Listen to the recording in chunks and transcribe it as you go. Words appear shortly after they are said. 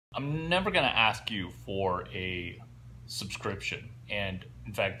I'm never going to ask you for a subscription. And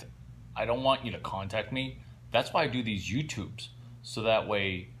in fact, I don't want you to contact me. That's why I do these YouTubes. So that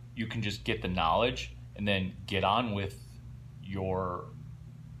way you can just get the knowledge and then get on with your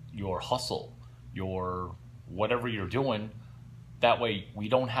your hustle, your whatever you're doing. That way we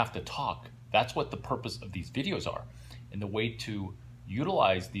don't have to talk. That's what the purpose of these videos are. And the way to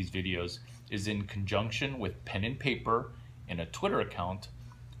utilize these videos is in conjunction with pen and paper and a Twitter account,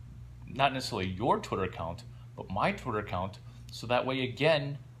 not necessarily your Twitter account, but my Twitter account, so that way,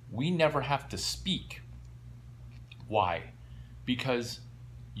 again, we never have to speak. Why? Because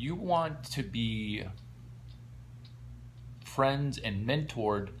you want to be friends and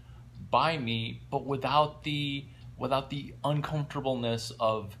mentored by me, but without the uncomfortableness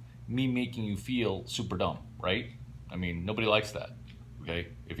of me making you feel super dumb, right? I mean, nobody likes that, okay?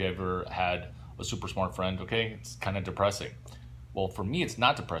 If you ever had a super smart friend, okay, it's kind of depressing. Well, for me, it's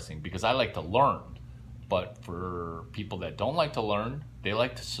not depressing because I like to learn. But for people that don't like to learn, they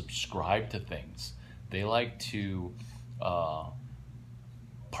like to subscribe to things. They like to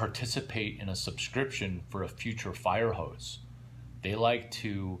participate in a subscription for a future fire hose. They like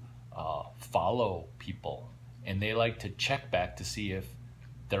to follow people, and they like to check back to see if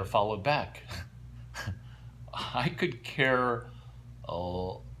they're followed back. I could care,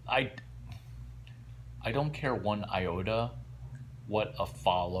 I don't care one iota what a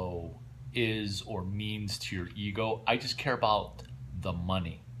follow is or means to your ego. I just care about the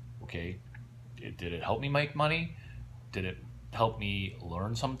money, okay? Did it help me make money? Did it help me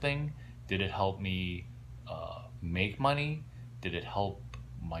learn something? Did it help me make money? Did it help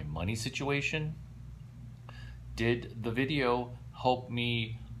my money situation? Did the video help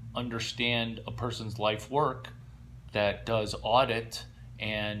me understand a person's life work that does audit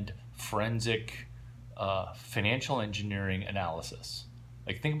and forensic financial engineering analysis?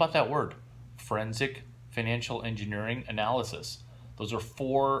 Like, think about that word, forensic financial engineering analysis. Those are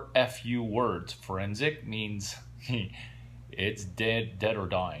 4 FU words. Forensic means it's dead or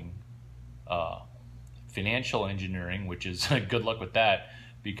dying. Financial engineering, which is good luck with that,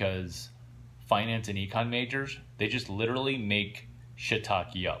 because finance and econ majors, they just literally make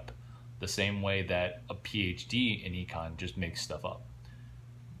shiitake up the same way that a PhD in econ just makes stuff up.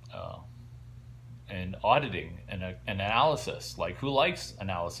 And auditing and analysis, like, who likes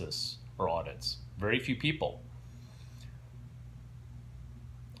analysis or audits? Very few people.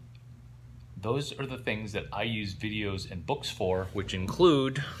 Those are the things that I use videos and books for, which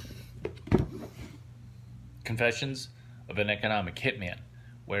include Confessions of an Economic Hitman,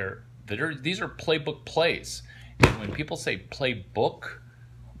 where these are playbook plays. And when people say playbook,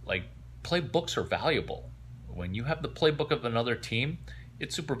 like, playbooks are valuable. When you have the playbook of another team,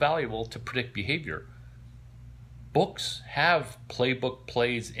 it's super valuable to predict behavior. Books have playbook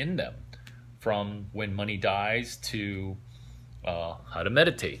plays in them, from When Money Dies to How to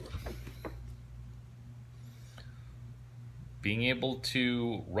Meditate. Being able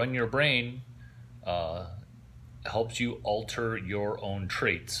to run your brain helps you alter your own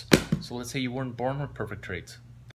traits. So let's say you weren't born with perfect traits.